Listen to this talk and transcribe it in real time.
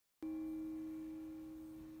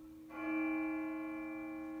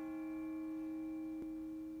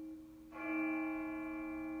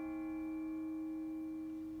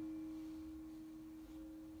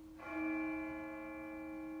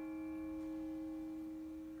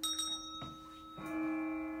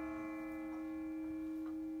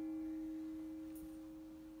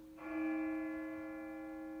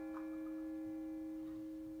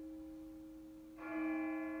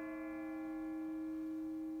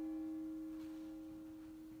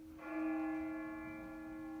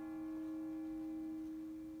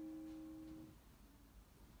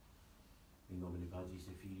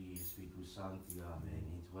Spiritus Sancti, Amen.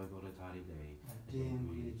 In Tue voluntarii Dei, Deum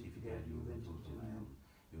glorificat juventutem meum.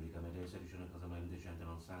 Iudica me Deus edition cosa mem decente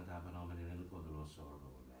non sancta ab nomine in codulos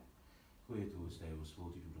ordo me. Quietus Deus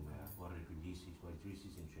fortitudo mea, quare quindissi tuae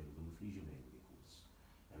tristis in cielo, cum frigi mendicus.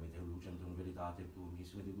 Et me Teu lucem tum veritatem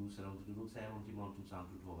tumis, me Deus erunt de lucerunt imontum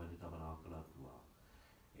sanctum tuo in tabernacula tua.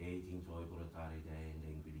 Et in Tue voluntarii Dei,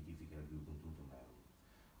 in glorificat juventutem meum.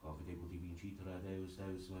 Confide puti vincitere Deus,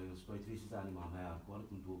 Deus meus, quae tristis anima mea, quare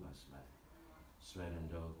cum turbas me.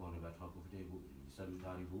 Sverendo, quone vat hoc confide puti,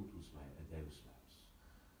 salutari votus me, et Deus meus.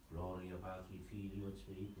 Gloria Patri, Filio et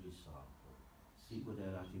Spiritui Sancto, sicut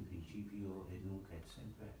erat in principio et nunc et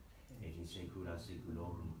semper, et in saecula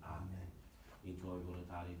saeculorum. Amen. In Tue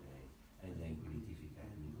voluntarii Dei, et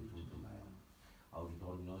glorificat juventutem meum.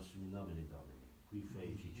 Auditorium nostrum in nomine Domini, qui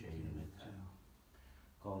feci caelum et terra.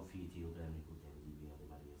 Confiti omnipotendi, via de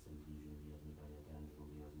Maria Semplice, via de Michael Angelo,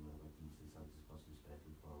 via de Maria Battista, Sanctus Apostolus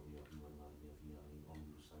Petrus, Pauli, via in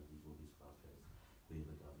omnibus sanctis vobis patres, qui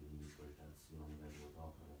peccavi in misperstatione, vero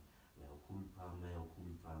d'opera,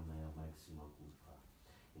 mea maxima culpa.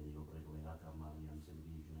 Et io prego beata Mariam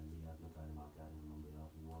Semplice, via de Natale Marcanum, non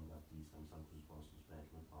beatum Juan Baptistam, Sanctus Apostolus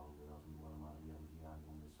Petrus, Pauli, beatum Juan Mariam, via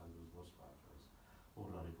in Sanctus vos patres,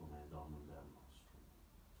 ora recomend Domum Deum nostrum.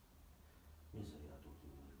 Miseria tutti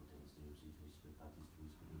omnipotens Deus, et tuis peccatis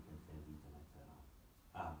tuis pedicat et vitam aeternam.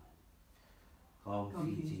 Amen.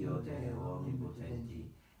 Confitio Deo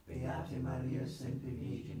omnipotenti, beate Maria semper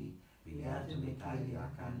Virgini, beatum Michaeli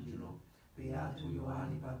Arcangelo, beatum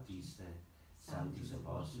Ioanni Baptiste, Sanctus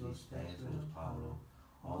Apostolos Petrus Paulo,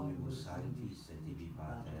 omnibus sanctis et tibi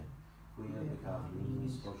pater, quia peccavi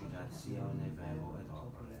nimis cogitatione vero et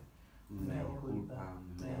opere, mea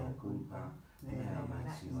culpa, mea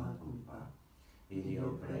maxima culpa. Id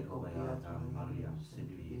io prego beatam Mariam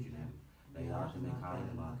semper Virginem, beatum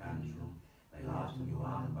Michaelem Arcangelum, beatum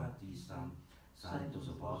Ioannem Baptistam, Sanctus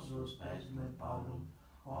Apostolos Petrus et Paulum,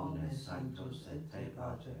 omnes sanctos et te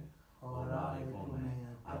pater, orare pro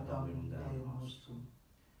me ad Dominum Deum nostrum.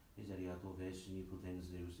 Miseriato ves omnipotens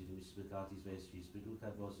Deus, et mis peccatis vestris,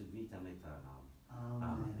 perducat vos et vitam aeternam.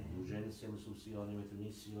 Amen. Urgentia suscione et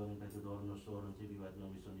unissione peccator nostrorum tibi et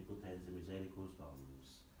nobis omnipotens misericors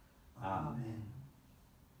Dominus. Amen.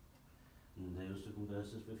 Deus te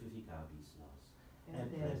conversus vivificabis nos, et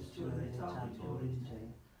pres tu retalitori te,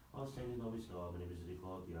 osteni nobis Domine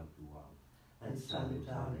misericordiam tua, et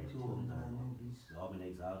salutare tuum da nobis. Domine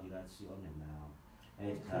exaudi rationem meam,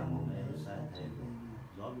 et clamor meus ad te,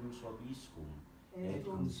 Dominus vobiscum, et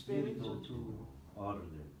cum spiritu tuo,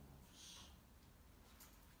 ordemus.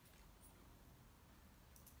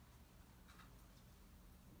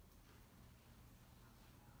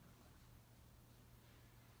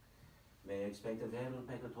 Me expecta verum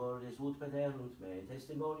peccatoris ut pederunt me,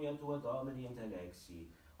 testimonia tua Domini intellexi,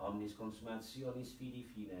 omnis consumationis fidi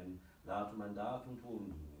finem, latum mandatum tuum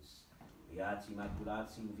nimis. Beati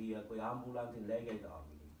Immaculati in via, quae ambulant in lege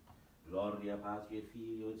Domini. Gloria Patri et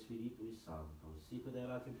Filio et Spiritui Sancto, sicut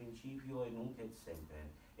erat in principio et nunc et semper,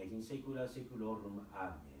 et in saecula saeculorum.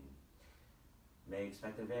 Amen. Me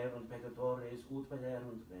expecta verunt peccatoris ut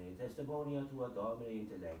pederunt me, testimonia tua Domini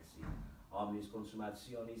intellexi, omnis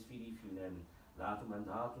consumationis fidi finem, latum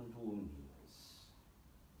mandatum tuum nimis.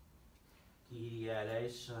 Kyrie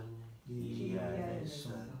eleison, Kyrie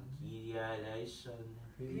eleison, Kyrie eleison,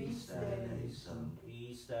 Christe eleison,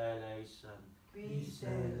 Christe eleison, Christe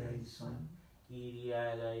eleison, Kyrie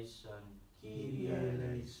eleison, Kyrie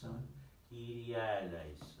eleison, Kyrie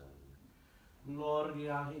eleison.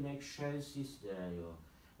 Gloria in excelsis Deo,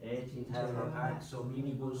 et in terra pax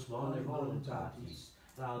omnibus bone voluntatis,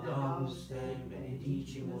 laudamus te,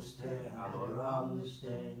 benedicimus te, adoramus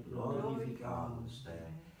te, glorificamus te.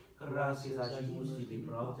 Gratias agimus tibi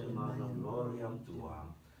propter manum gloriam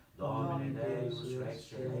tuam. Domine Deus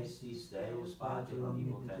rex celestis, Deus Pater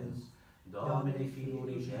omnipotens, Domine Filii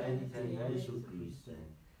unigenite Iesu Christe,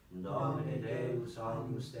 Domine Deus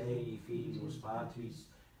agnus Dei Filius Patris,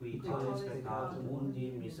 qui tollis peccatum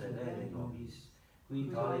mundi miserere nobis, qui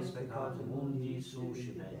tollis peccatum mundi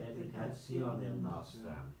suscite deprecationem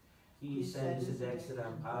nostram, qui sensus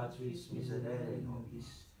exeram Patris miserere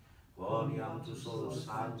nobis. Quoniam tu solus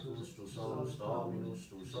Sanctus, tu solus Dominus,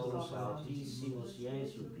 tu solus Altissimus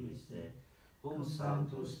Iesu Christe, cum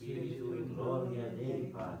Sanctus Spiritu in gloria Dei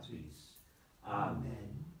Patris.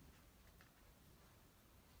 Amen.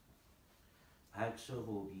 Pax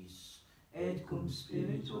vobis, et cum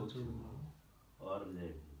spiritu tuo.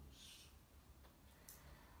 Ordemus.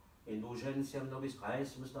 Indulgentiam nobis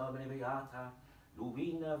praesimus Domine beata,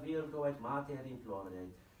 Lewinna Virgo et Mater imploret,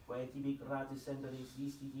 quae tibi gratis semper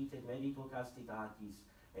existit et merito castitatis,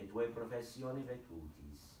 et tue professione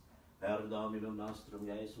virtutis. Per Dominum nostrum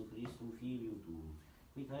Iesu Christum Filium tuum,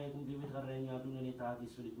 qui tecum vivit regna in unitatis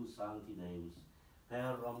Spiritus Sancti Deus,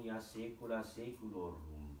 per omnia saecula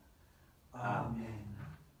saeculorum. Amen.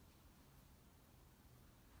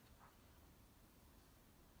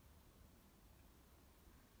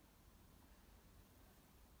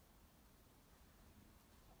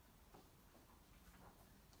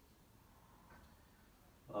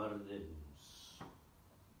 Ordemus.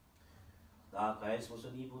 Dac esmus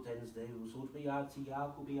omnipotens Deus, ut beati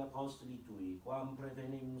Jacobi apostoli tui, quam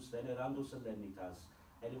prevenimus venerandus solemnitas,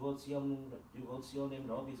 et devotionem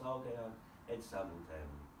nobis augea et salutem.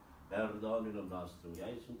 Per Dominum nostrum,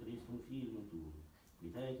 Iesu Christum Filium tuum, qui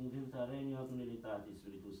tecum vita regna in unitatis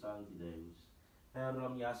Spiritus Sancti Deus, per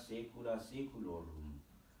omnia saecula saeculorum.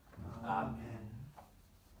 Amen.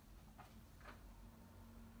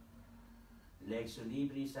 Lex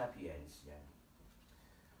libri sapientiae.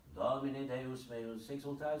 Domine Deus meus,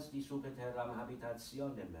 exultas di super terram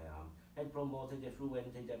habitationem meam, et promote de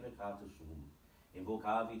fluente deprecatus sum.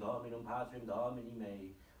 Invocavi Dominum Patrem Domini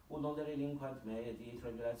mei, ut non delinquant mei et di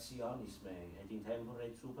tribulationis mei, et in tempore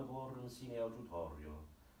et superborum sine auditorio.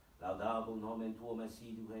 Laudabum nomen tuum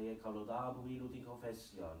assidue et collodabum illud in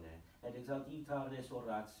confessione, et exaltita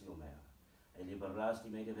resurrectio mea. Et liberasti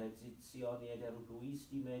me de perdizione et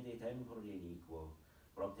erutuisti me de tempore iniquo,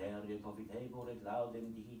 propterio confitebor et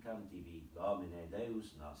laudem dicam tibi, Domine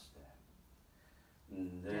Deus noster.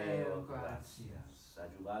 Deo gratias.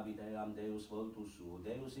 Adjuvabit eam Deus voltus suo,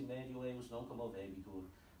 Deus in medio eus non commovebitur,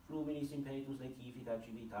 fluminis impetus letifica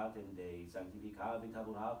civitatem Dei, sanctificavit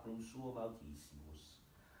tabernaclum suum altissimus.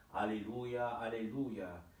 Alleluia,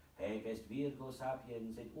 alleluia, hec est Virgo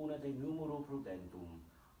sapiens et una de numero prudentum.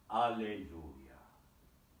 Alleluia.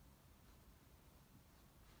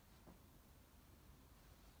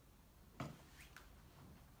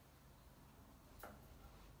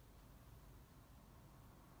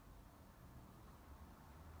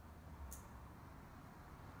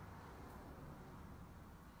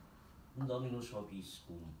 Dominus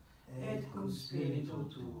vobiscum, et cum spiritu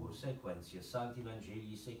tuo, sequentia Sancti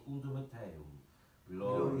Evangelii secundum Matteum.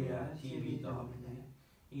 gloria tibi Domine.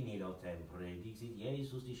 In illo tempore dixit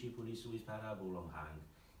Iesus discipulis suis parabolum hanc,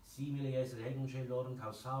 simile est regnum celorum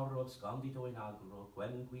causauro abscondito in agro,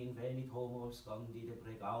 quem qui invenit homo abscondit et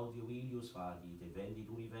pregaudio ilius fagit, et vendit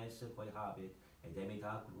universa quae habet, et demit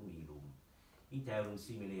agrum illum. Iterum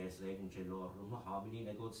simile est regnum celorum homini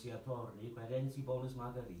negotiatori, querensi bonus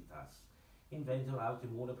margaritas. Inventor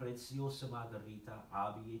autem una preciosa margarita,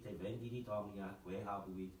 habiit et vendidit omnia, quae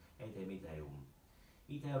habuit, et demit eum.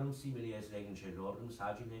 Iterum simile est regnum celorum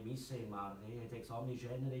sagine misse in mare, et ex omni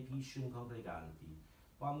genere piscium congreganti,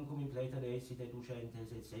 quam cum impleta resit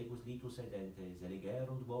educentes et secus litus sedentes,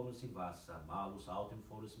 eligerunt bonus in vassa, malus autem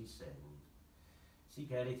forus misserunt.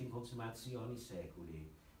 Sic erit in consummationis seculi,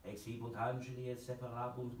 exibunt angeli et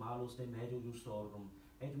separabunt malus de medio justorum,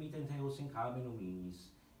 et mittent eos in caminum ignis,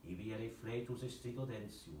 ibi refletus est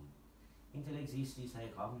stridodentium. Intel existis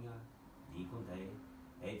haec omnia, dicunt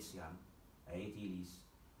etiam, et illis,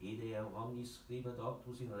 ide omnis scriba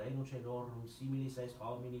doctus in regnum celorum similis est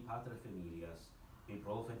homini patre familias, qui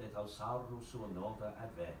profet et ausaurus sua nova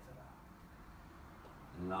advertera.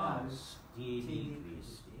 Nos tibi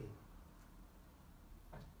Christi.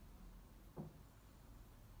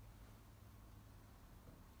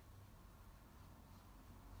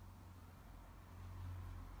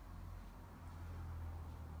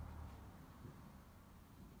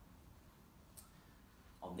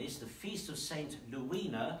 On this, the feast of Saint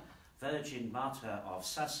Lewinna, Virgin Martyr of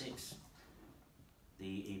Sussex,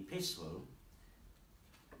 the epistle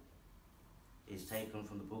is taken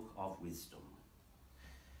from the Book of Wisdom.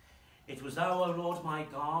 It was thou, O Lord my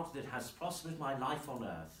God, that hast prospered my life on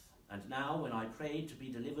earth, and now when I prayed to be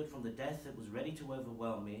delivered from the death that was ready to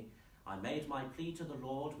overwhelm me, I made my plea to the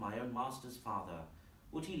Lord, my own master's Father.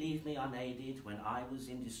 Would he leave me unaided when I was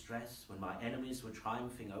in distress, when my enemies were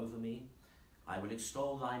triumphing over me? I will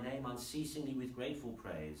extol thy name unceasingly with grateful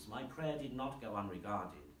praise. My prayer did not go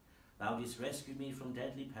unregarded. Thou didst rescue me from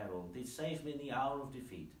deadly peril, didst save me in the hour of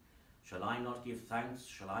defeat. Shall I not give thanks?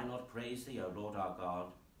 Shall I not praise thee, O Lord our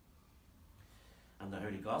God? And the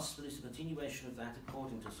Holy Gospel is a continuation of that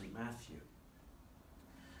according to St. Matthew.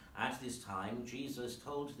 At this time, Jesus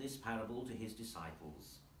told this parable to his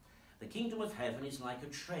disciples. The kingdom of heaven is like a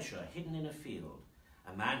treasure hidden in a field.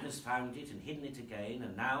 A man has found it and hidden it again,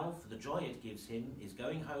 and now, for the joy it gives him, is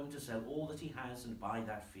going home to sell all that he has and buy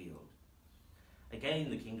that field. Again,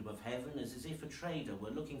 the kingdom of heaven is as if a trader were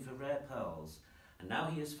looking for rare pearls, and now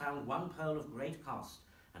he has found one pearl of great cost,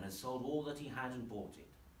 and has sold all that he had and bought it.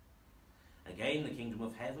 Again, the kingdom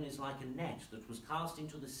of heaven is like a net that was cast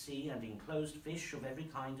into the sea and enclosed fish of every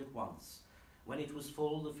kind at once. When it was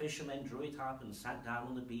full, the fishermen drew it up and sat down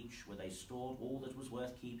on the beach, where they stored all that was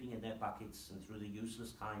worth keeping in their buckets and threw the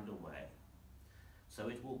useless kind away. So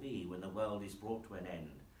it will be when the world is brought to an end.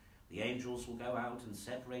 The angels will go out and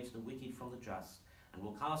separate the wicked from the just, and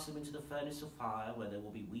will cast them into the furnace of fire, where there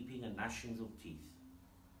will be weeping and gnashings of teeth.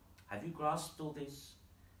 Have you grasped all this?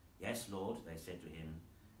 Yes, Lord, they said to him.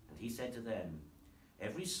 And he said to them,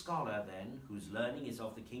 Every scholar, then, whose learning is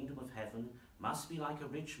of the kingdom of heaven, must be like a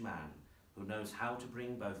rich man, who knows how to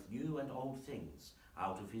bring both new and old things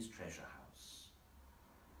out of his treasure house.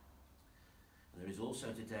 And there is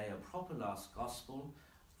also today a proper last gospel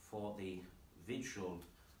for the vigil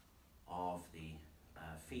of the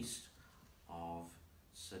feast of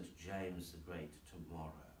St. James the Great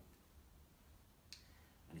tomorrow.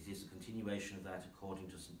 And it is a continuation of that according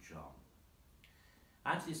to St. John.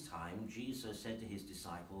 At this time, Jesus said to his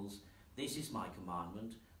disciples, This is my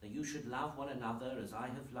commandment, that you should love one another as I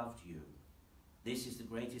have loved you. This is the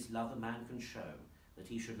greatest love a man can show, that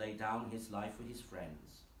he should lay down his life for his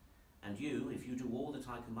friends. And you, if you do all that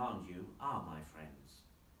I command you, are my friends.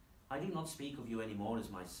 I do not speak of you any more as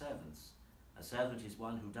my servants. A servant is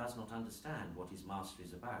one who does not understand what his master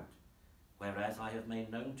is about, whereas I have made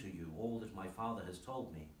known to you all that my Father has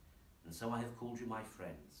told me, and so I have called you my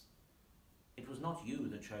friends. It was not you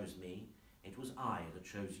that chose me, it was I that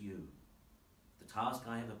chose you. The task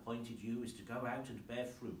I have appointed you is to go out and bear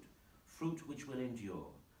fruit, fruit which will endure,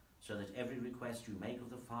 so that every request you make of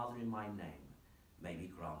the Father in my name may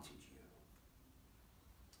be granted you.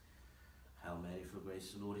 Hail Mary, full of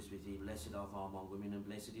grace, the Lord is with thee. Blessed art thou among women, and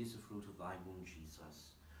blessed is the fruit of thy womb,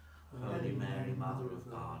 Jesus. Holy Mary, Mother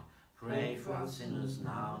of God, pray for us sinners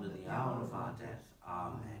now and at the hour of our death.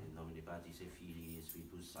 Amen. In nomine Patris et Filii et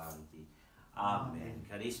Spiritus Sancti. Amen.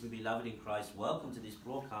 Carissimi beloved in Christ, welcome to this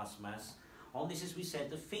broadcast Mass on this, as we said,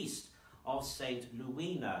 the feast of Saint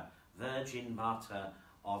Lewinna, Virgin Martyr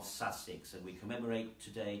of Sussex. And we commemorate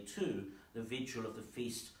today too the vigil of the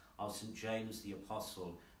feast of St. James the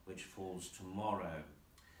Apostle, which falls tomorrow.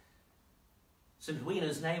 St.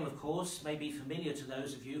 Lewinna's name, of course, may be familiar to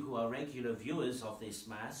those of you who are regular viewers of this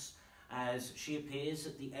Mass, as she appears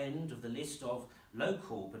at the end of the list of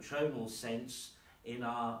local patronal saints in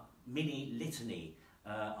our mini litany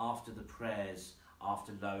after the prayers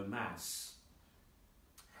after Low Mass.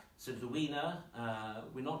 St. Lewinna,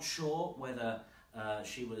 we're not sure whether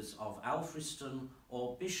she was of Alfriston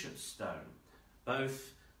or Bishopstone.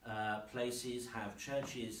 Both places have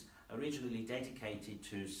churches originally dedicated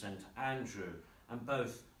to St. Andrew, and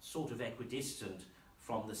both sort of equidistant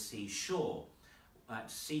from the seashore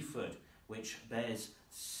at Seaford, which bears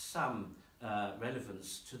some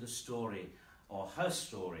relevance to the story, or her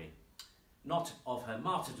story, not of her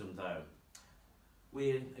martyrdom though.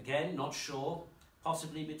 We're again not sure,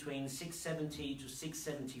 possibly between 670 to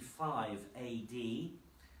 675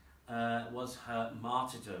 AD was her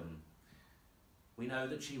martyrdom. We know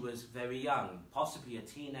that she was very young, possibly a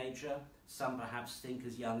teenager, some perhaps think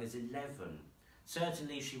as young as 11.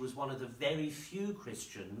 Certainly she was one of the very few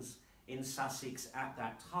Christians in Sussex at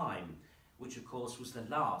that time, which of course was the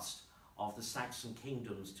last of the Saxon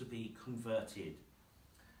kingdoms to be converted.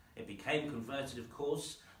 It became converted, of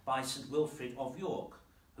course, by St. Wilfrid of York,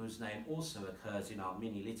 whose name also occurs in our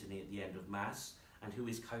mini litany at the end of Mass, and who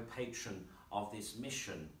is co-patron of this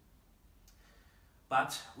mission.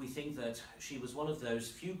 But we think that she was one of those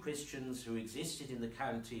few Christians who existed in the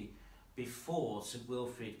county before St.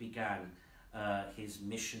 Wilfrid began his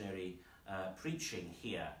missionary preaching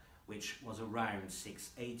here, which was around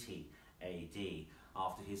 680 AD,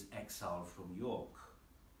 after his exile from York.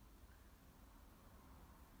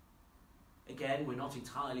 Again, we're not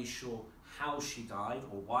entirely sure how she died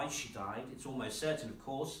or why she died. It's almost certain, of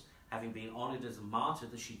course, having been honoured as a martyr,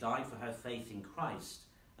 that she died for her faith in Christ,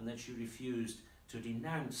 and that she refused to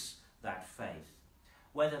denounce that faith.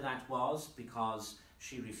 Whether that was because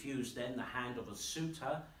she refused then the hand of a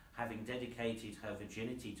suitor, having dedicated her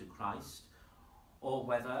virginity to Christ, or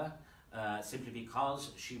whether simply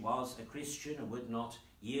because she was a Christian and would not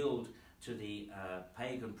yield to the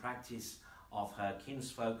pagan practice of her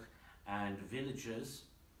kinsfolk and villagers,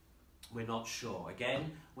 we're not sure.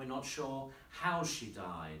 Again, we're not sure how she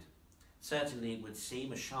died. Certainly it would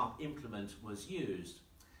seem a sharp implement was used.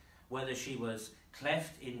 Whether she was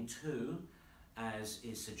cleft in two, as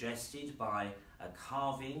is suggested by a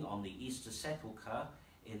carving on the Easter sepulchre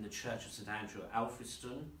in the Church of St. Andrew at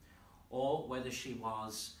Alfriston, or whether she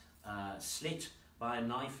was slit by a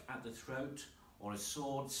knife at the throat, or a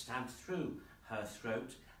sword stabbed through her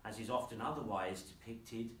throat, as is often otherwise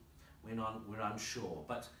depicted, we're unsure.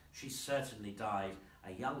 But she certainly died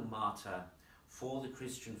a young martyr for the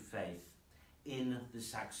Christian faith in the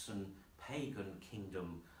Saxon pagan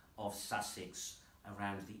kingdom of Sussex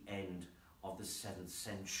around the end of the 7th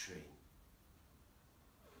century.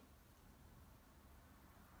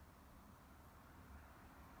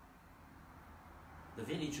 The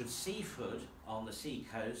village of Seaford on the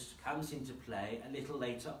seacoast comes into play a little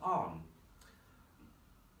later on,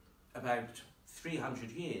 about 300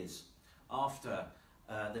 years after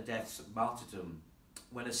the deaths of martyrdom,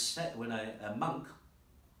 when a monk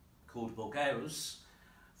called Bulgarus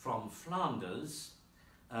from Flanders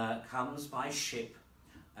comes by ship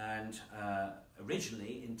and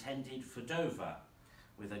originally intended for Dover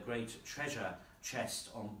with a great treasure chest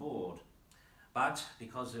on board. But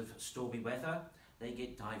because of stormy weather, they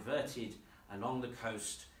get diverted along the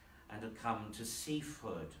coast and have come to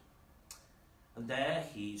Seaford. And there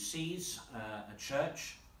he sees a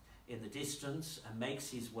church in the distance and makes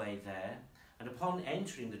his way there, and upon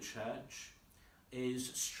entering the church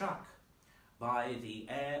is struck by the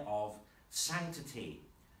air of sanctity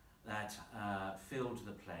that filled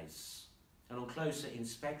the place. And on closer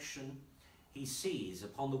inspection, he sees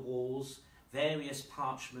upon the walls various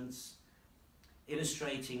parchments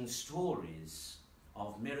illustrating stories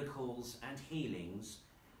of miracles and healings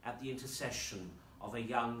at the intercession of a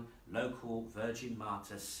young local Virgin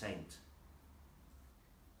Martyr saint.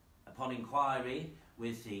 Upon inquiry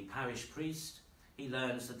with the parish priest, he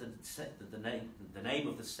learns that the name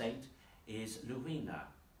of the saint is Lewinna,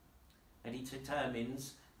 and he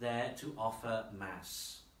determines there to offer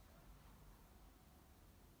Mass.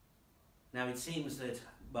 Now it seems that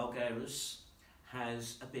Bulgarus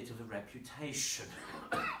has a bit of a reputation.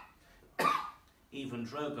 Even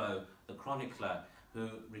Drogo, the chronicler who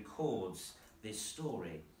records this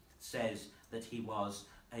story, says that he was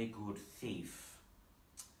a good thief.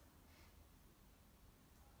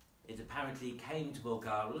 It apparently came to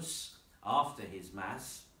Bulgarus after his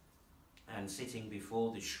Mass and sitting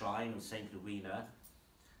before the shrine of St. Lewinna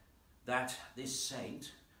that this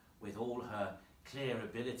saint, with all her clear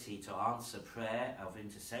ability to answer prayer of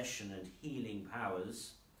intercession and healing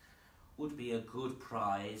powers, would be a good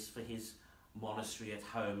prize for his monastery at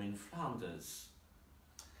home in Flanders.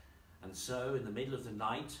 And so, in the middle of the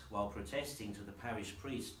night, while protesting to the parish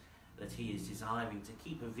priest that he is desiring to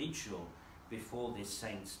keep a vigil before this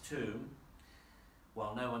saint's tomb,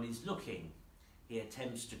 while no one is looking, he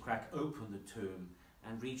attempts to crack open the tomb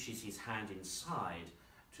and reaches his hand inside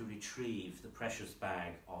to retrieve the precious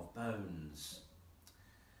bag of bones.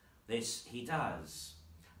 This he does.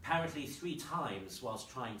 Apparently 3 times whilst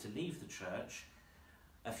trying to leave the church,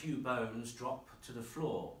 a few bones drop to the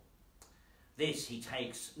floor. This he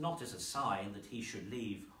takes not as a sign that he should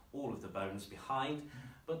leave all of the bones behind,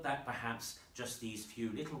 but that perhaps just these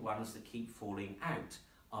few little ones that keep falling out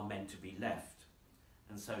are meant to be left.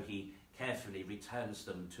 And so he carefully returns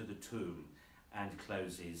them to the tomb and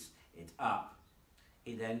closes it up.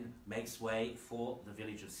 He then makes way for the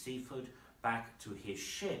village of Seaford back to his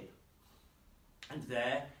ship. And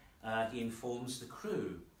there he informs the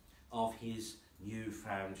crew of his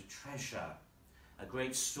newfound treasure. A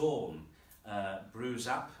great storm brews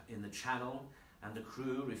up in the channel, and the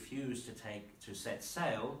crew refuse to set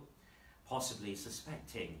sail, possibly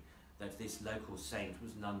suspecting that this local saint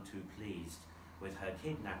was none too pleased with her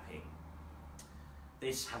kidnapping.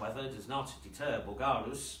 This, however, does not deter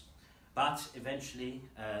Bulgarus, but eventually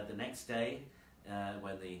the next day,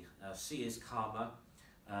 when the sea is calmer,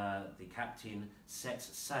 the captain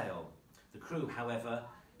sets sail. The crew, however,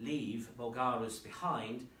 leave Bulgarus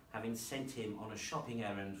behind, having sent him on a shopping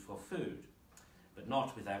errand for food, but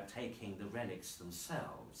not without taking the relics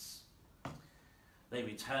themselves. They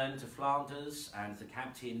return to Flanders, and the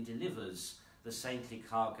captain delivers the saintly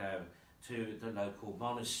cargo to the local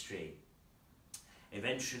monastery.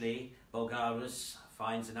 Eventually, Bulgarus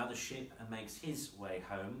finds another ship and makes his way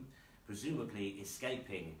home, presumably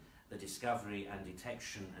escaping the discovery and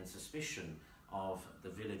detection and suspicion of the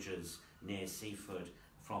villagers near Seaford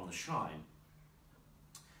from the shrine.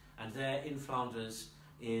 And there in Flanders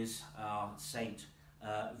is our saint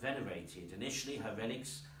venerated. Initially her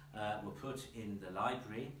relics were put in the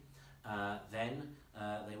library, then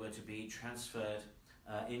they were to be transferred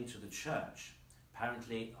into the church.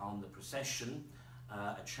 Apparently on the procession,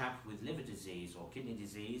 a chap with liver disease or kidney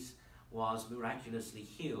disease was miraculously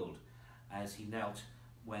healed as he knelt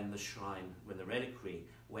when the reliquary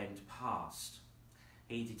went past.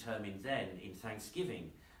 He determined then, in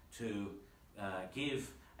thanksgiving, to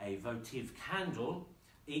give a votive candle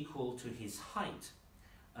equal to his height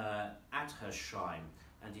at her shrine,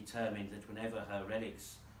 and determined that whenever her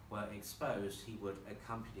relics were exposed, he would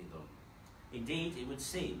accompany them. Indeed, it would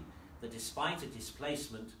seem that despite a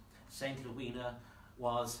displacement, Saint Lewinna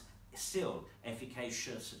was still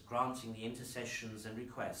efficacious at granting the intercessions and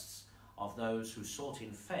requests of those who sought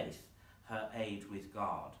in faith her aid with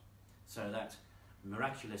God, so that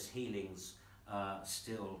miraculous healings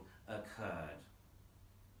still occurred.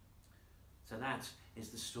 So that is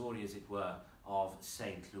the story, as it were, of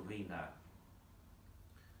Saint Lewinna.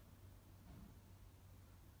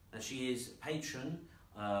 And she is patron,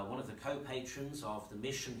 one of the co-patrons of the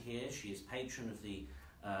mission here. She is patron of the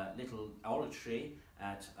little oratory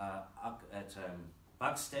at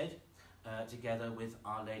Buxted, together with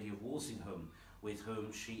Our Lady of Walsingham, with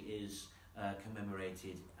whom she is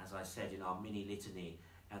commemorated, as I said, in our mini litany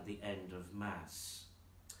at the end of Mass.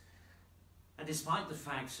 And despite the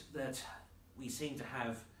fact that we seem to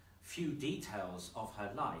have few details of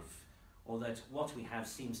her life, or that what we have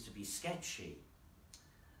seems to be sketchy,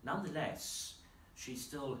 nonetheless, she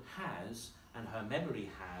still has, and her memory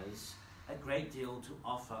has, a great deal to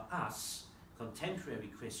offer us,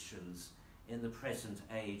 contemporary Christians, in the present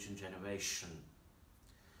age and generation.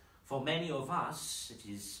 For many of us, it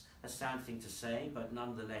is a sad thing to say, but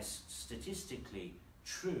nonetheless statistically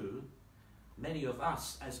true, many of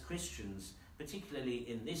us as Christians, particularly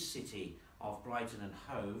in this city of Brighton and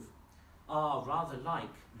Hove, are rather like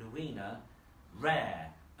Lewinna, rare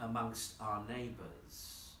amongst our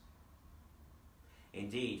neighbours.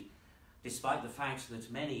 Indeed, despite the fact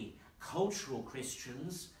that many cultural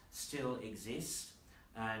Christians still exist,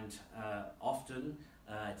 and often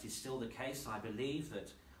it is still the case, I believe,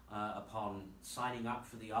 that upon signing up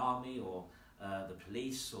for the army or the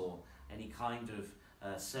police or any kind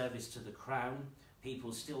of service to the Crown,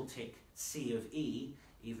 people still tick C of E,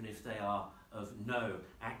 even if they are of no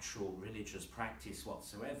actual religious practice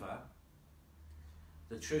whatsoever.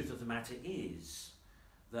 The truth of the matter is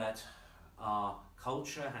that our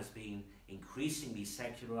culture has been increasingly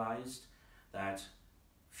secularized, that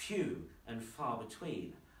few and far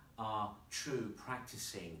between are true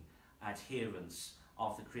practicing adherents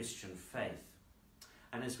of the Christian faith.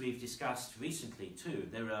 And as we've discussed recently too,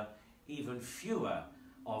 there are even fewer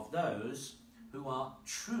of those who are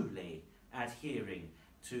truly adhering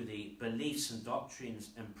to the beliefs and doctrines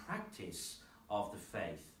and practice of the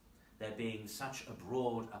faith, there being such a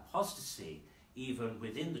broad apostasy even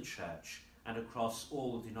within the church and across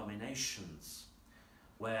all denominations,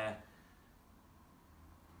 where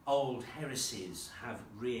old heresies have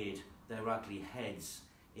reared their ugly heads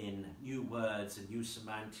in new words and new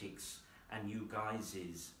semantics and new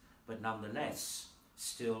guises, but nonetheless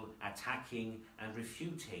still attacking and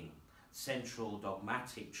refuting central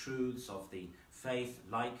dogmatic truths of the faith,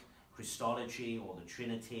 like Christology or the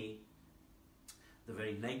Trinity, the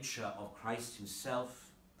very nature of Christ himself,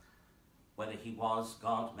 whether he was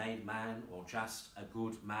God made man or just a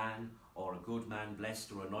good man or a good man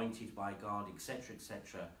blessed or anointed by God, etc.,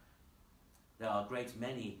 etc. There are a great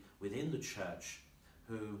many within the church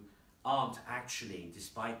who aren't actually,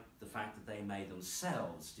 despite the fact that they may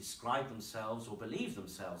themselves describe themselves or believe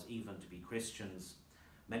themselves even to be Christians,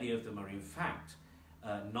 many of them are in fact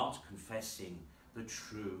not confessing the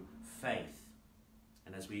true faith.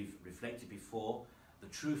 And as we've reflected before, the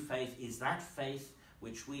true faith is that faith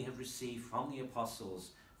which we have received from the apostles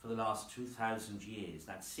for the last 2,000 years,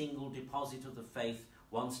 that single deposit of the faith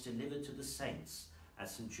once delivered to the saints,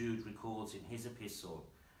 as St. Jude records in his epistle.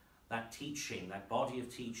 That teaching, that body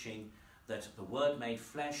of teaching, that the Word made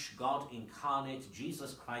flesh, God incarnate,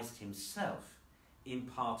 Jesus Christ himself,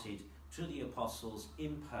 imparted to the apostles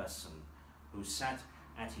in person, who sat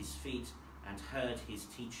at his feet and heard his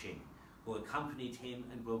teaching, who accompanied him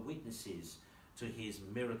and were witnesses to his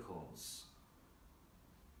miracles,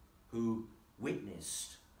 who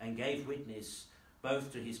witnessed and gave witness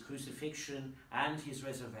both to his crucifixion and his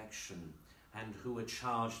resurrection, and who were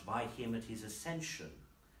charged by him at his ascension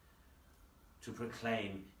to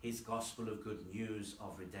proclaim his gospel of good news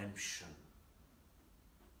of redemption.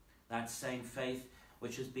 That same faith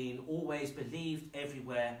which has been always believed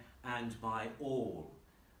everywhere and by all,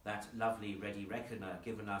 that lovely ready reckoner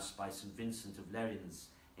given us by St. Vincent of Lerins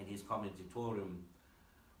in his Commendatorium,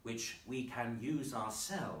 which we can use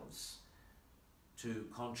ourselves to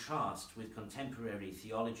contrast with contemporary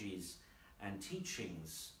theologies and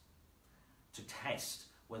teachings to test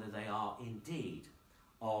whether they are indeed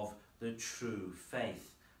of the true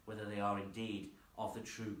faith, whether they are indeed of the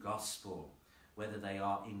true gospel, whether they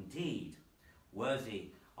are indeed worthy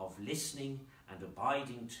of listening and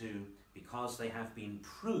abiding to, because they have been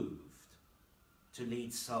proved to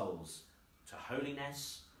lead souls to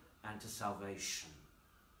holiness and to salvation.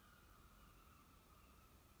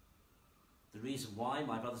 The reason why,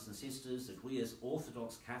 my brothers and sisters, that we as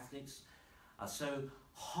Orthodox Catholics are so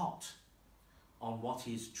hot on what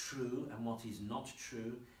is true and what is not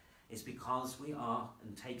true is because we are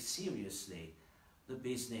and take seriously the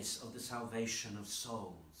business of the salvation of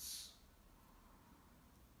souls.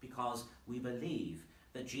 Because we believe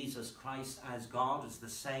that Jesus Christ as God is the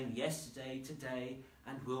same yesterday, today,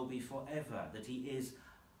 and will be forever, that he is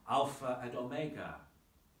Alpha and Omega,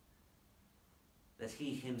 that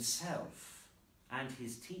he himself and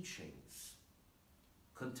his teachings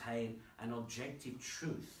contain an objective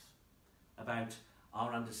truth about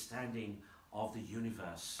our understanding of the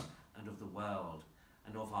universe and of the world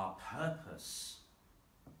and of our purpose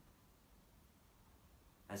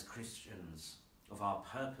as Christians, of our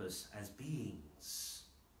purpose as beings.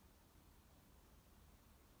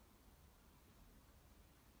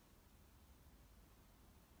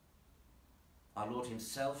 Our Lord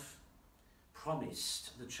himself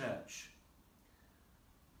promised the church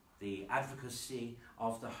the advocacy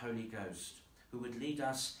of the Holy Ghost, who would lead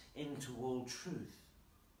us into all truth.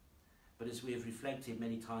 But as we have reflected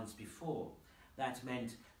many times before, that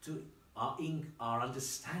meant to our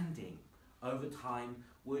understanding over time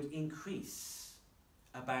would increase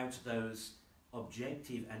about those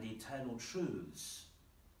objective and eternal truths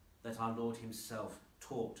that our Lord himself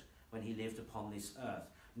taught when he lived upon this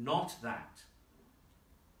earth. Not that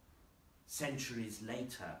centuries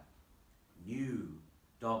later new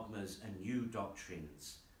dogmas and new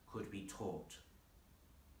doctrines could be taught.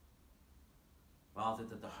 Rather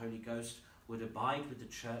that the Holy Ghost would abide with the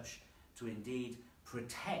church to indeed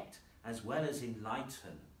protect as well as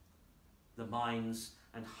enlighten the minds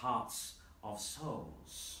and hearts of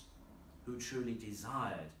souls who truly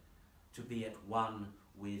desired to be at one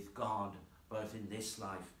with God both in this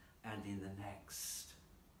life and in the next.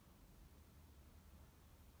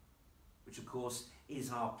 Which of course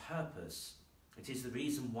is our purpose. It is the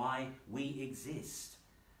reason why we exist,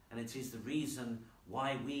 and it is the reason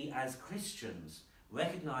why we as Christians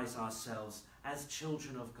recognize ourselves as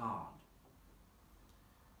children of God.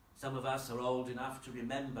 Some of us are old enough to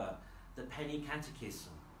remember the Penny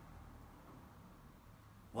Catechism.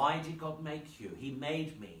 Why did God make you? He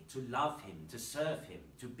made me to love him, to serve him,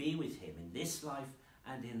 to be with him in this life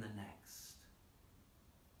and in the next.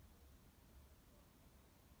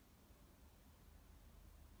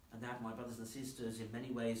 And that, my brothers and sisters, in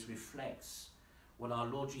many ways reflects what our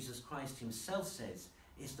Lord Jesus Christ himself says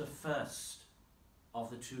is the first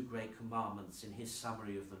of the two great commandments in his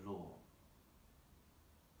summary of the law.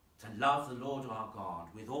 To love the Lord our God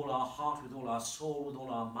with all our heart, with all our soul, with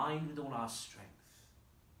all our mind, with all our strength.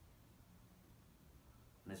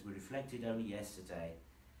 And as we reflected only yesterday,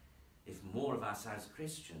 if more of us as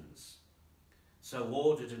Christians so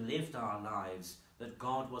ordered and lived our lives that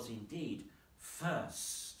God was indeed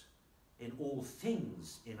first in all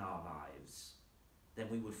things in our lives, then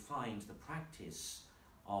we would find the practice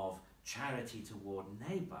of charity toward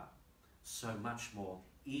neighbour so much more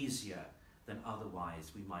easier than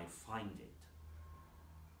otherwise we might find it.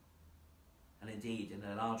 And indeed, in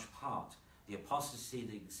a large part, the apostasy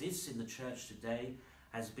that exists in the church today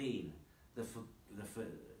has been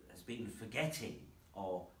forgetting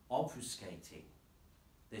or obfuscating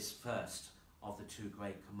this first of the two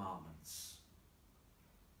great commandments.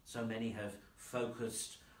 So many have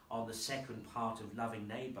focused on the second part of loving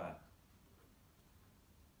neighbour,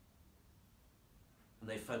 and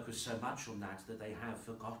they focus so much on that that they have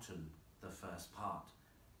forgotten the first part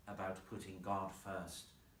about putting God first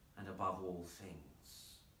and above all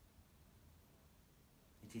things.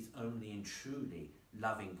 It is only in truly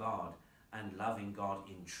loving God and loving God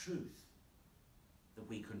in truth that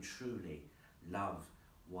we can truly love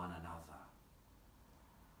one another.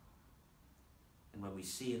 And when we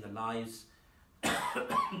see in the lives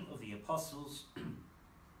of the apostles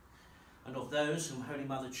and of those whom Holy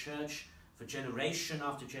Mother Church for generation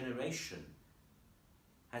after generation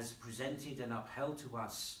has presented and upheld to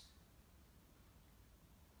us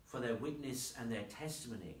for their witness and their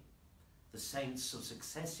testimony, the saints of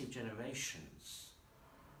successive generations,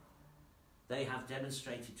 they have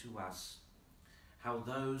demonstrated to us how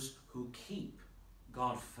those who keep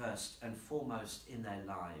God first and foremost in their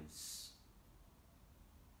lives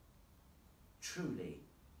truly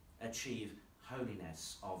achieve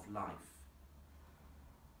holiness of life,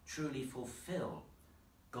 truly fulfill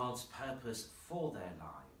God's purpose for their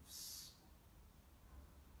lives,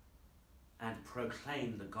 and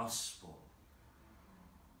proclaim the gospel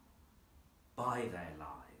by their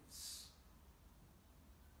lives.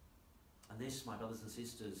 And this, my brothers and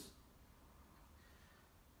sisters,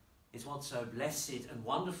 is what's so blessed and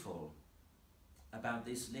wonderful about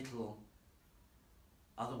this little,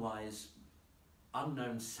 otherwise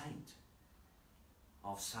unknown saint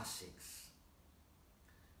of Sussex,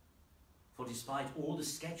 For despite all the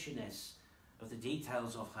sketchiness of the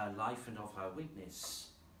details of her life and of her witness,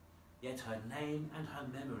 yet her name and her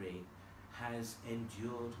memory has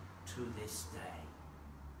endured to this day.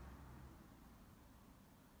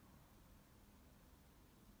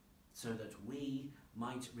 So that we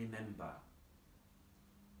might remember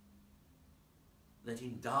that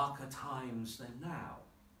in darker times than now,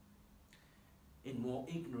 in more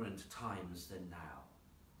ignorant times than now,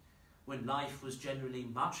 when life was generally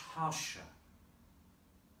much harsher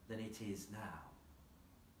than it is now,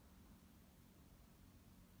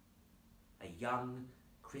 a young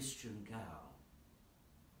Christian girl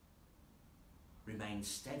remained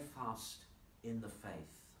steadfast in the faith,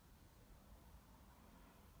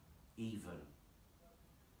 even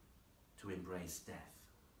to embrace death.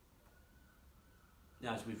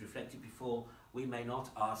 Now, as we've reflected before, we may not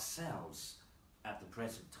ourselves at the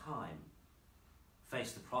present time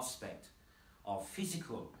face the prospect of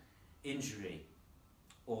physical injury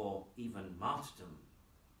or even martyrdom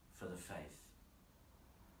for the faith.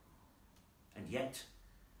 And yet,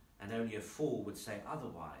 and only a fool would say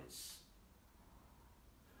otherwise,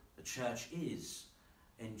 the church is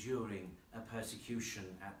enduring a persecution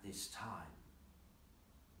at this time.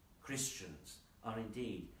 Christians are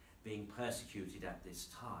indeed being persecuted at this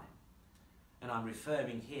time. And I'm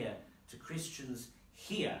referring here to Christians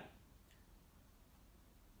here,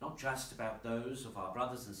 not just about those of our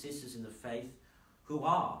brothers and sisters in the faith who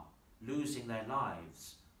are losing their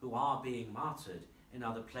lives, who are being martyred in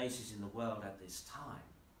other places in the world at this time,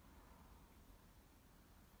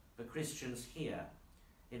 but Christians here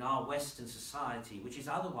in our Western society, which is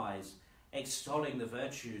otherwise extolling the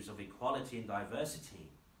virtues of equality and diversity.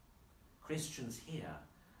 Christians here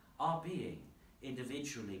are being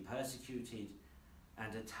individually persecuted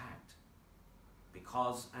and attacked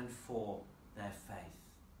because and for their faith.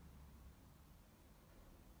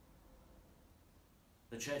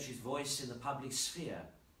 The church's voice in the public sphere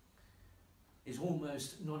is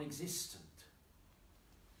almost non-existent.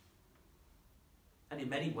 And in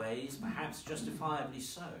many ways, perhaps justifiably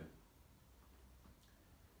so.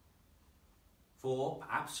 For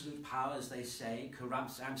absolute power, as they say,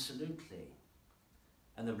 corrupts absolutely.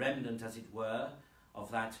 And the remnant, as it were,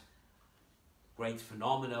 of that great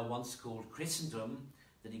phenomena once called Christendom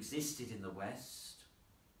that existed in the West,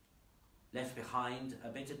 left behind a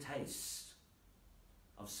bitter taste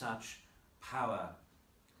of such power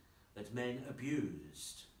that men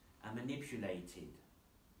abused and manipulated,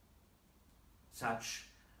 such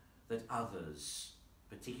that others,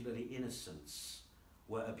 particularly innocents,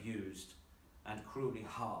 were abused and cruelly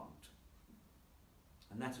harmed.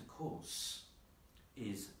 And that, of course,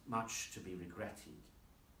 is much to be regretted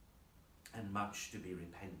and much to be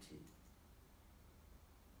repented.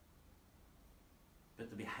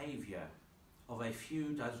 But the behaviour of a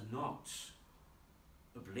few does not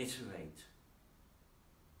obliterate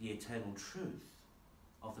the eternal truth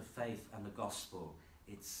of the faith and the gospel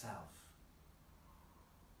itself.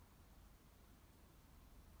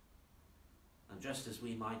 And just as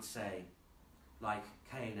we might say, like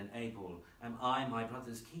Cain and Abel, am I my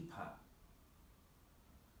brother's keeper?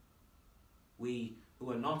 We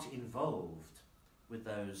who are not involved with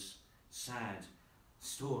those sad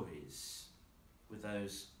stories, with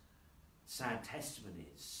those sad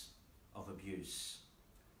testimonies of abuse,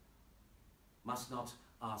 must not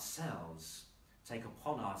ourselves take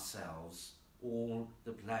upon ourselves all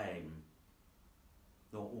the blame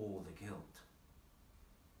nor all the guilt.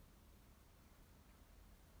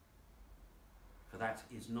 For that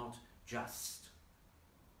is not just.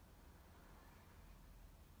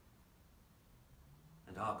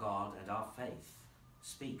 And our God and our faith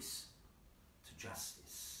speaks to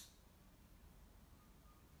justice.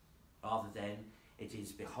 Rather then, it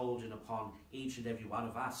is beholden upon each and every one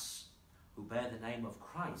of us who bear the name of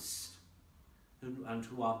Christ, and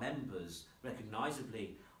who are members,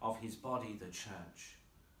 recognisably, of his body, the church.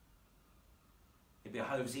 It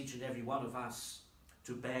behoves each and every one of us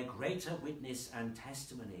to bear greater witness and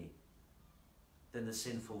testimony than the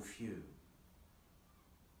sinful few.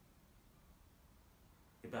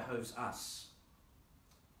 It behoves us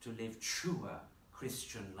to live truer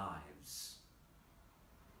Christian lives.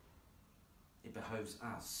 It behoves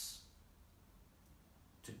us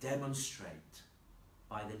to demonstrate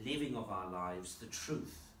by the living of our lives the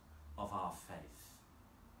truth of our faith.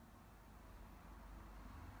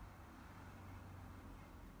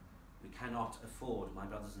 We cannot afford, my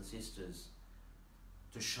brothers and sisters,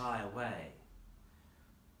 to shy away,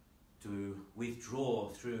 to withdraw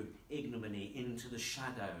through ignominy into the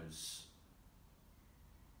shadows,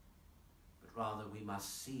 but rather we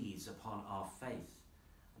must seize upon our faith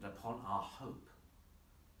and upon our hope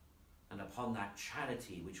and upon that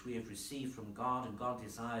charity which we have received from God and God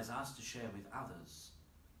desires us to share with others,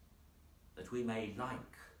 that we may, like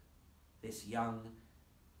this young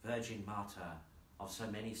virgin martyr of so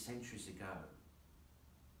many centuries ago,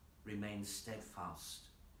 remain steadfast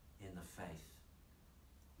in the faith,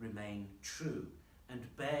 remain true and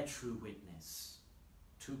bear true witness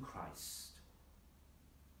to Christ,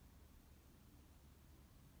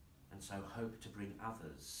 and so hope to bring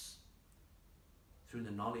others through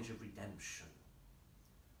the knowledge of redemption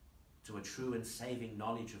to a true and saving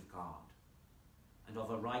knowledge of God and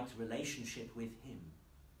of a right relationship with him,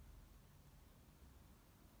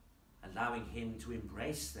 allowing him to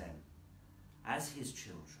embrace them as his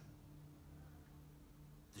children,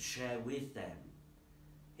 to share with them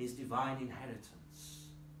his divine inheritance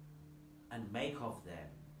and make of them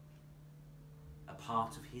a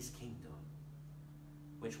part of his kingdom,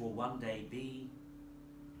 which will one day be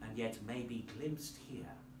and yet may be glimpsed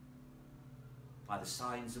here by the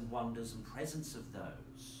signs and wonders and presence of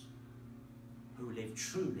those who live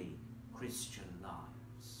truly Christian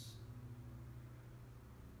lives,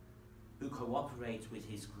 who cooperate with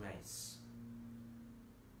his grace,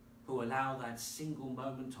 who allow that single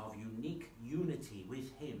moment of unique unity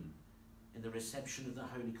with him in the reception of the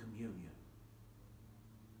Holy Communion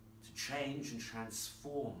to change and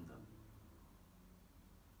transform them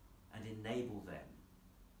and enable them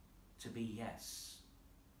to be, yes,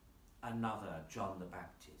 another John the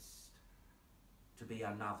Baptist, to be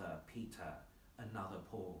another Peter, another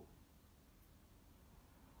Paul,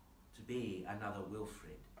 to be another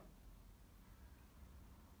Wilfrid,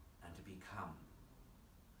 and to become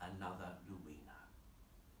another Lewinna.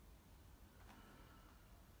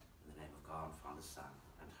 In the name of God, Father, Son,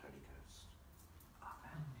 and Holy Ghost.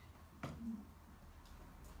 Amen.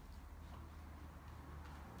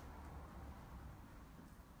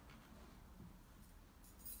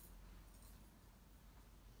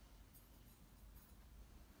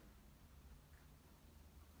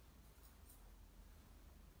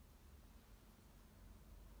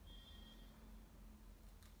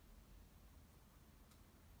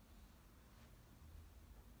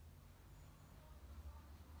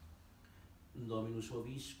 Dominus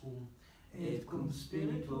vobiscum, et cum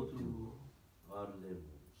spiritu tuo.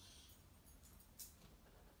 Orlemus.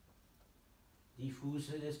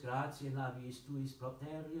 Diffuse des gratiae navis tuis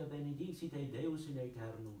propteria benedicite Deus in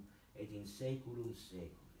aeternum et in saeculum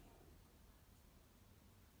saeculi.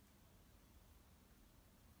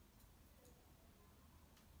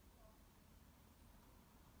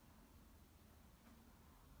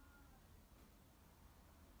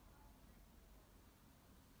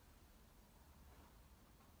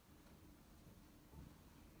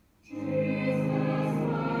 Amen.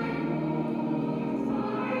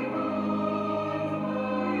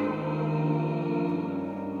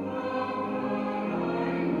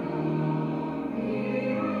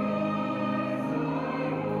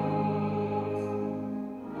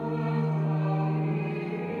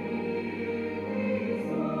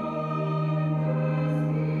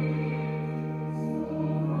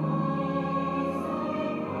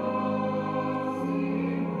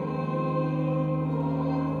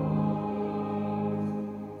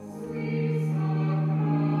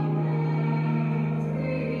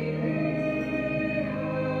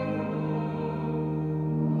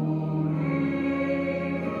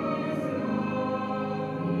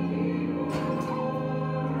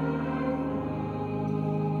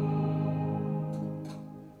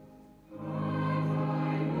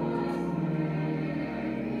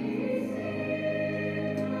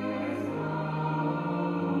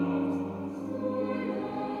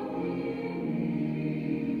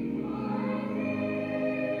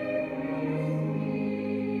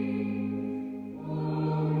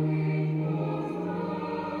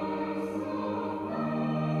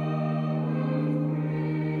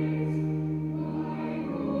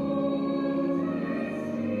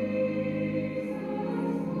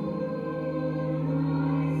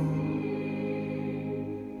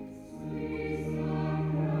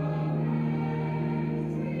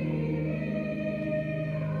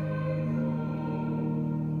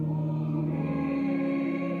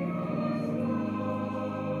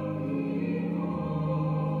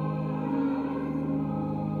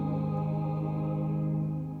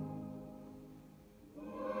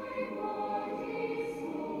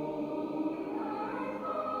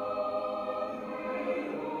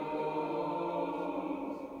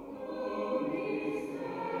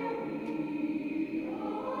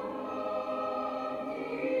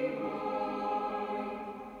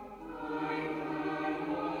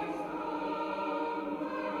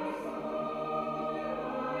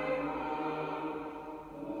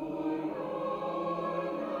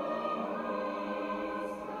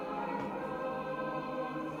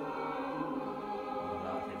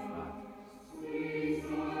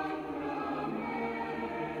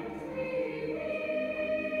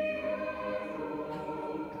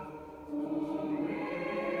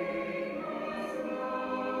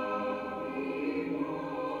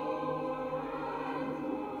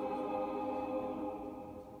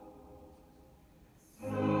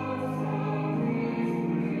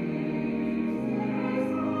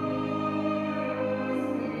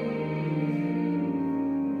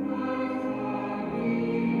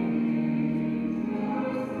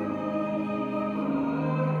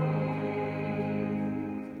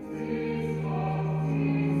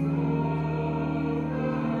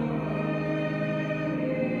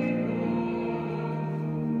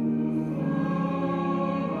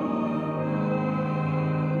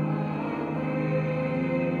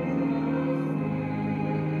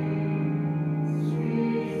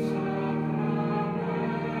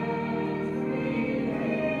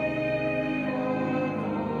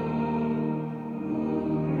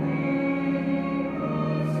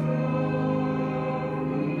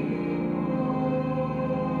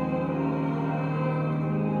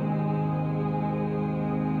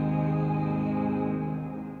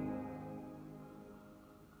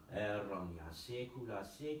 omnia saecula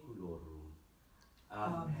saeculorum.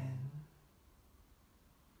 Amen.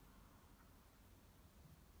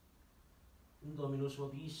 Dominus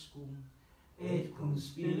vobiscum, Et cum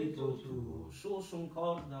spiritu tuo, susum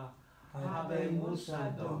corda, habemus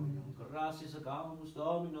ad Dominum, gratias agamus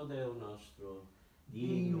Domino Deo nostro,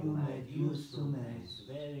 dignum et justum est.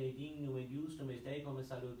 vere dignum et justum est ecum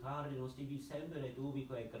salutare nos tibi semper et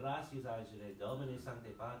ubique et gratias agere Domine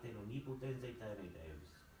Sancte Pater omnipotens aeterni Deus,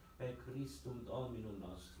 per Christum Dominum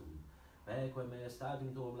nostrum, perque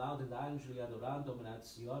maestatem tuum laudent angeli adorandum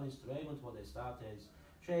nationis tremunt potestates,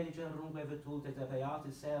 celigerum virtute et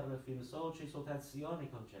beatis seraphim socis otatione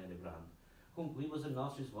concelebrant, cum quibus in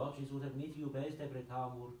nostris vocis ut admittium est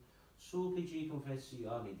pretamur, supplici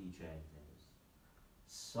confessione dicentes.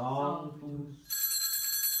 Sanctus,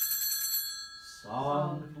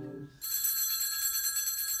 Sanctus,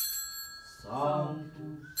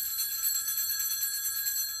 Sanctus,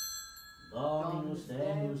 Dominus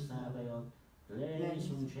Deus Sabaoth, plenis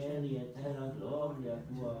in celi et terra gloria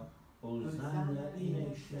tua, Hosanna in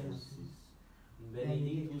excelsis.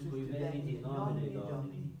 Benedictus qui venit in nomine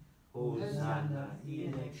Domini, Hosanna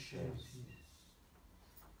in excelsis.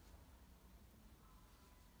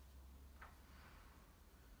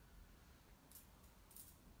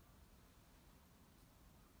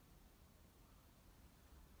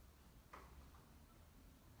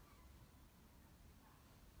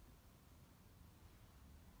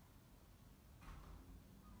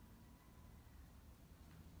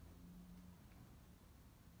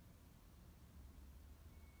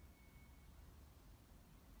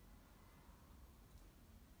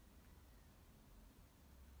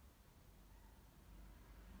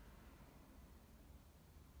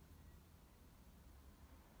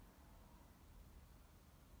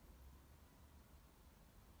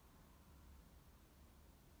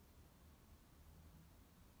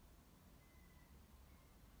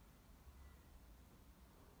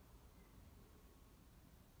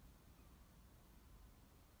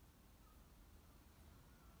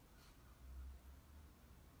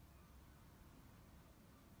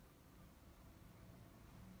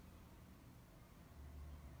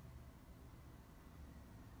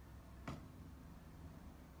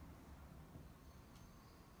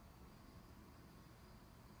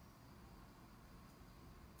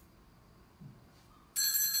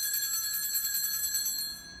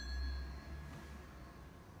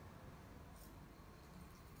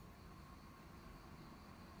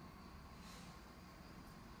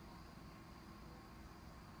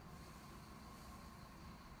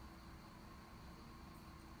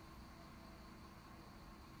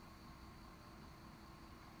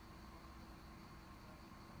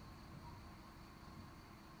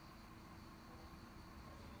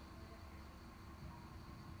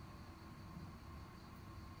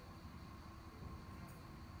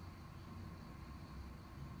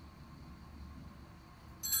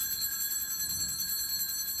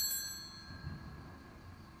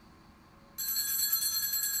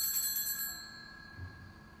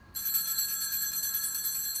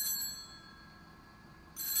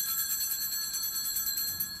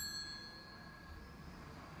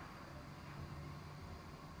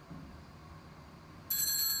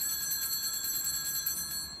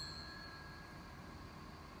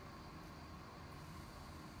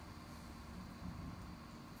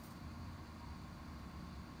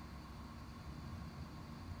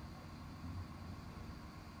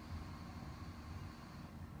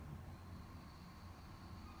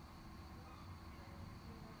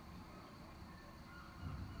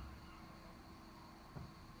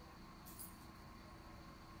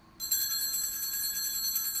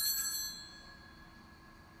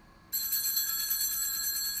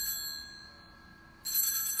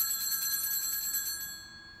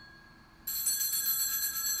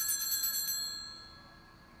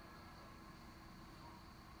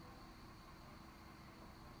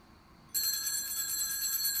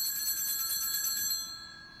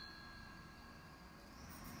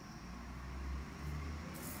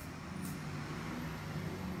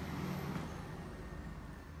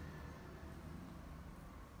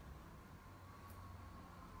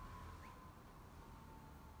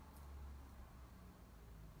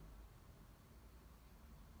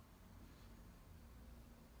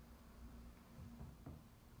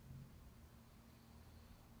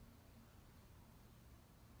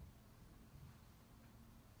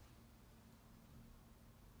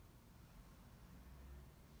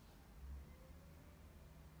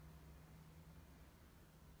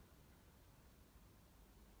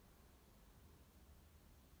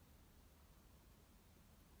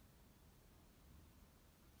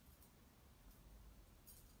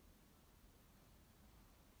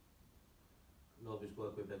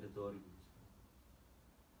 quae peccatoribus.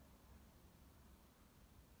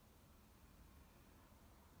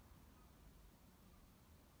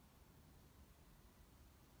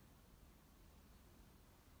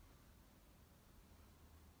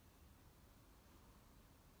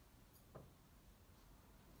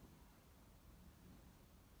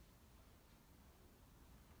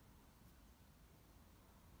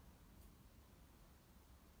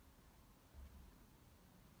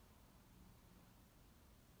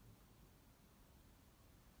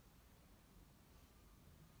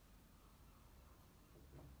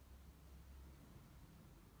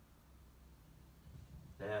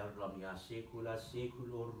 Per omnia saecula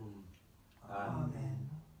saeculorum. Amen.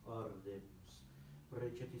 Ordemus,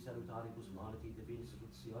 precepti salutaribus malati divina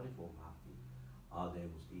salutione formati.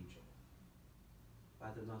 Ademus dice.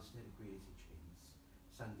 Pater noster qui es in celis,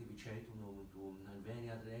 sanctificetur nomen tuum,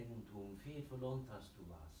 veniat regnum tuum, fiat voluntas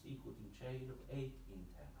tua, sicut in cielo et in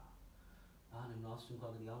terra. Panem nostrum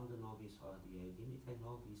quotidianum da nobis hodie, et dimitte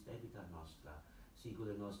nobis debita nostra, sicut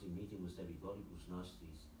et nos dimittimus debitoribus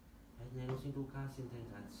nostris, et ne nos inducas in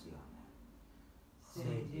tentatione,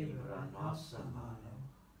 sed libera nos a malo.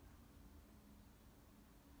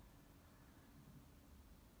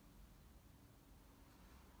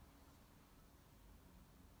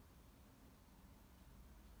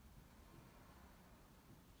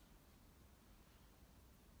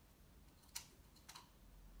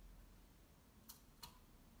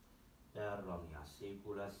 Per omnia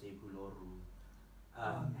saecula saeculorum.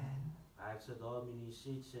 Amen. Pax Domini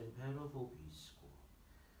sit semper vobiscum.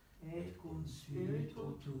 Et cum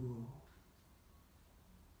spiritu tuo.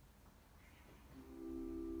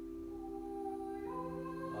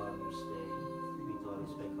 Agnus Dei,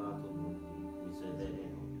 victoris peccatum mundi, miserere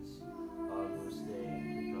nobis. Agnus Dei,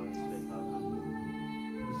 victoris peccatum mundi,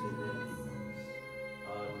 miserere nobis.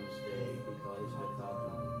 Agnus Dei, victoris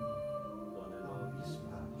peccatum mundi, dona nobis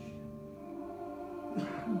pace.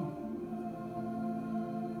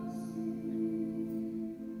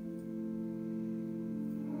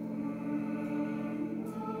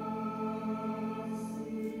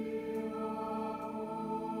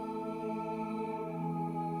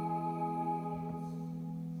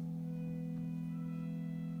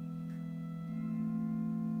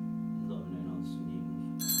 Domine non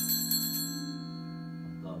sinimus.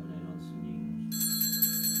 Domine non sinimus.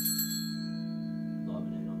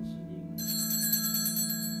 Domine non sinimus.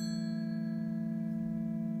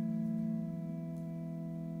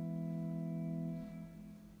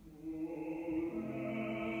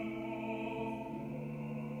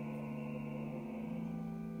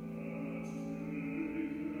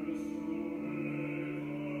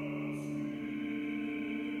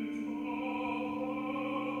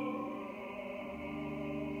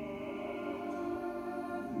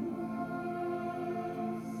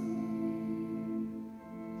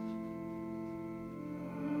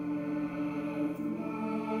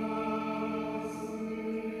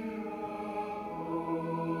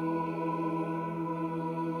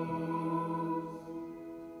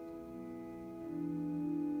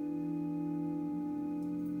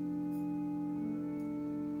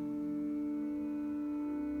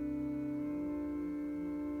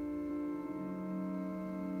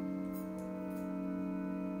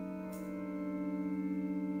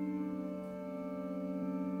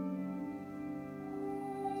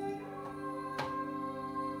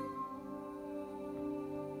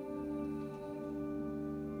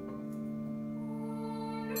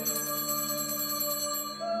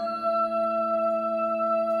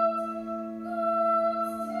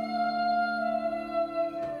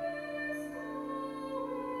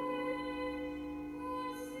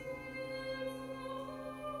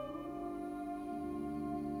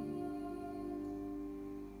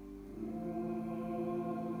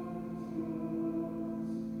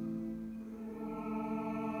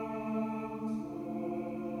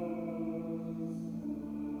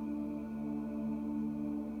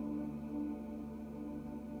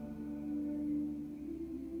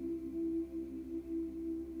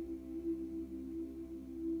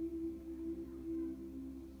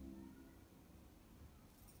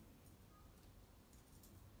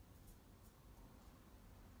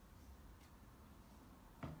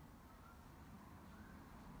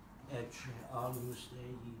 Ecce agnus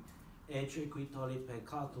Dei, ecce qui tollit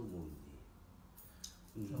peccatum mundi.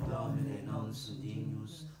 Domine non sum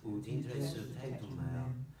dignus, ut intresse tectum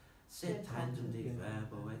meam, sed tantum dic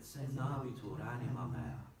verbo et senabitur anima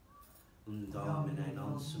mea. Domine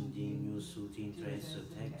non sum dignus, ut intresse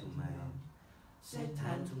tectum meam, sed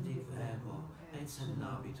tantum dic verbo et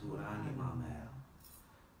senabitur anima mea.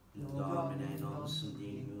 Domine non sum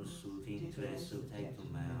dignus, ut intre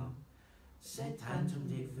subtectum meum, sed tantum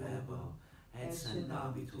Dei verbo, et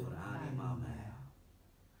senabitur anima mea.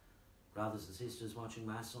 Brothers and sisters watching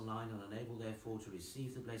Mass online and unable therefore to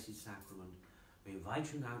receive the Blessed Sacrament, we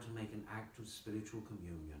invite you now to make an act of spiritual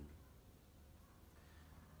communion.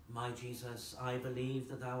 My Jesus, I believe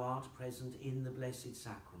that Thou art present in the Blessed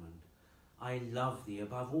Sacrament. I love Thee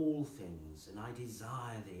above all things, and I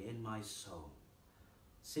desire Thee in my soul.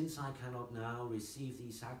 Since I cannot now receive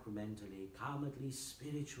Thee sacramentally, come at least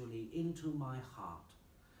spiritually into my heart.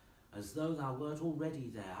 As though Thou wert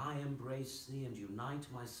already there, I embrace Thee and unite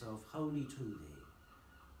myself wholly to Thee.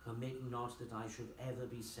 Permit not that I should ever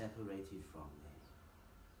be separated from Thee.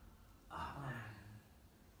 Amen.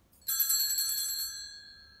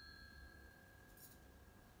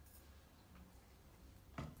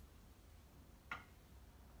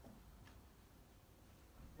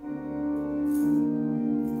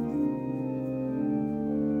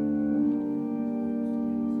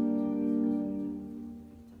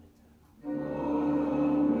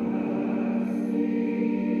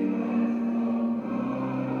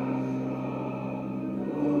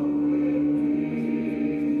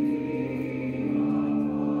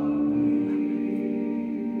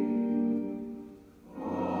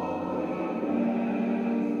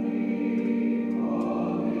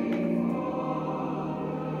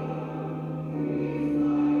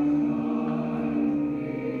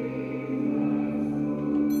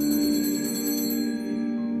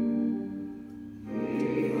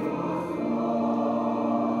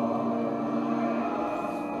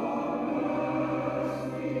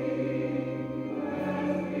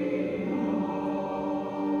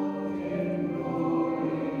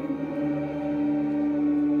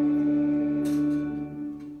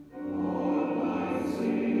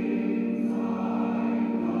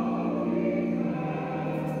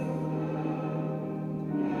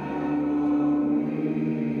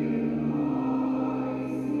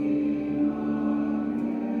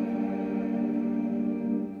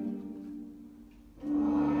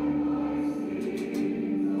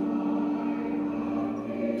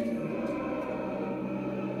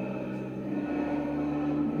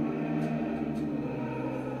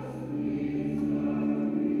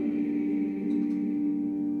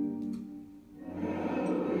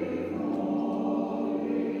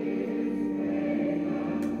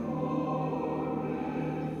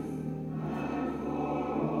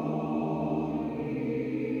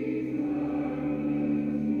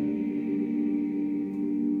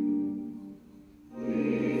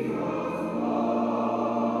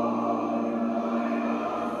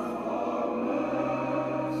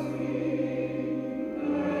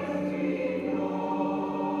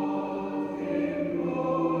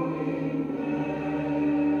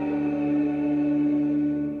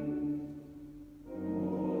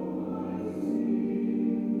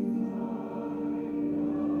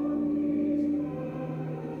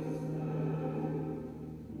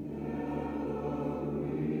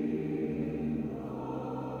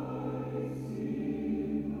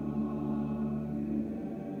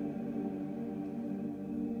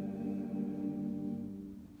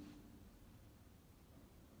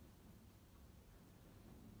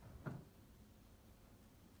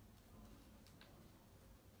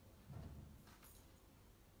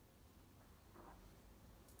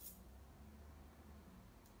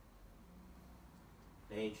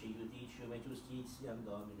 Legi judicium et justitiam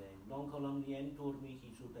Domine, non calumnientur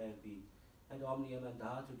mihi superbi, et omnia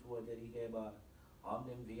mandata tua derigebar,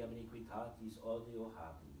 omnem viam iniquitatis odio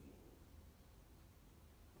habui.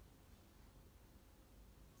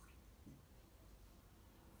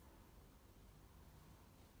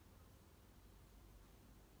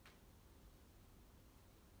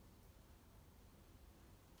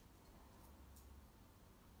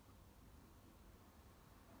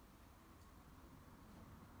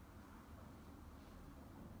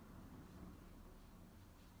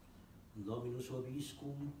 Dominus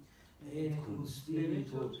vobiscum, et cum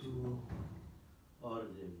spiritu tuo,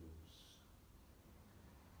 ordemus.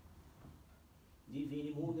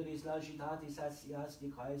 Divini munderis lagitatis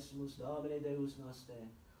asiasti caesimus Domine Deus noster,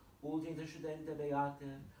 ut intercedente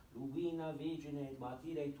beate, Lewinna VM et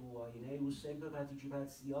martire tua, in eus semper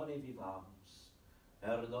participatione vivamus.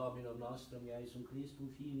 Per Dominum nostrum Iesum Christum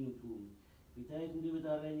Filium tuum, vitaetum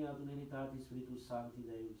divita regna ad unitatis Spiritus Sancti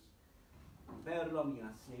Deus, per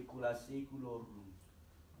omnia saecula saeculorum.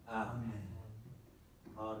 Amen.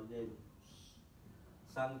 Ordemus.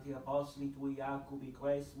 Sancti Apostoli Tui Jacobi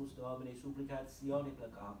quesumus Domine supplicatione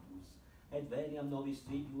placatus, et veniam nobis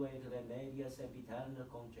tribue et remedia sempiterna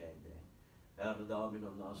concede. Per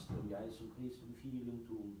Dominum nostrum Iesum Christum Filium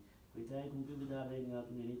tuum, qui tecum bibita regnat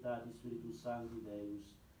in unitatis Spiritus Sancti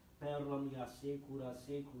Deus, per omnia saecula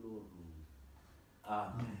saeculorum.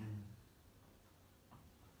 Amen.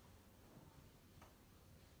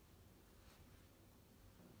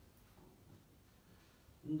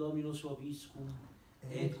 Dominus vobiscum,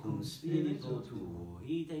 et cum spiritu tuo,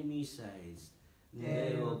 ite missa est,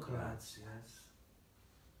 Deo gratias.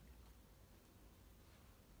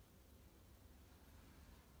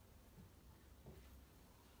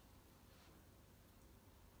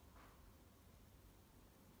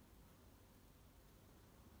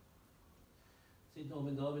 Sit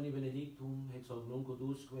nomen Domini benedictum, ex hoc nunc ut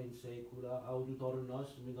usque in saecula, auditor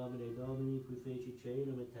nostrum in nomine Domini, qui feci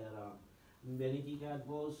caelum et terra, benedicat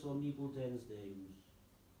vos omnipotens Deus.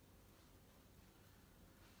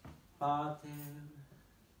 Pater,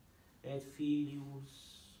 et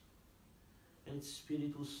Filius, et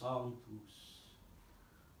Spiritus Sanctus.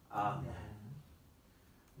 Amen.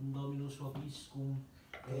 Dominus vobiscum,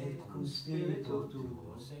 Et cum spiritu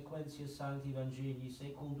tuo, sequentia Sancti Evangelii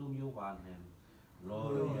secundum Ioannem.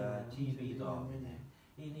 gloria tibi, Domine.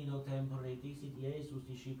 In illo tempore dixit Iesus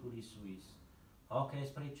discipulis suis, hoc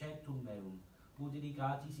est preceptum meum, ut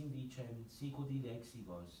diligatis in vicem, sic ut dilexi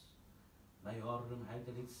vos. Maiorum haec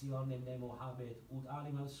electionem nemo habet, ut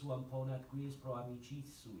animam suam ponat quis pro amicis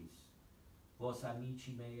suis. Vos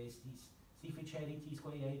amici mei estis, si ficeritis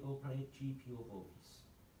quae ego principio vobis.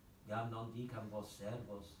 Iam non dicam vos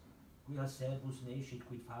servos, quia servus nescit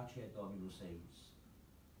quid faciet Dominus eius.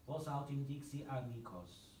 Vos autem dixi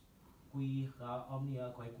amicos, qui ra omnia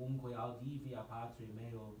quaecumque audivia Patre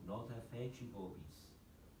meo nota feci vobis.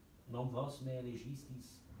 Non vos me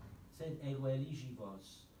elegistis, sed ego eligi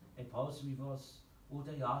vos, et posui vos, ut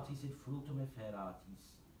eatis et fructum efferatis,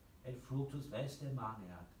 et fructus veste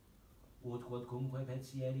maneat, ut quodcumque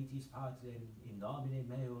petieritis Patrem in nomine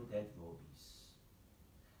meo det vobis.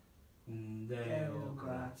 Deo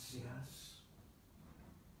gratias.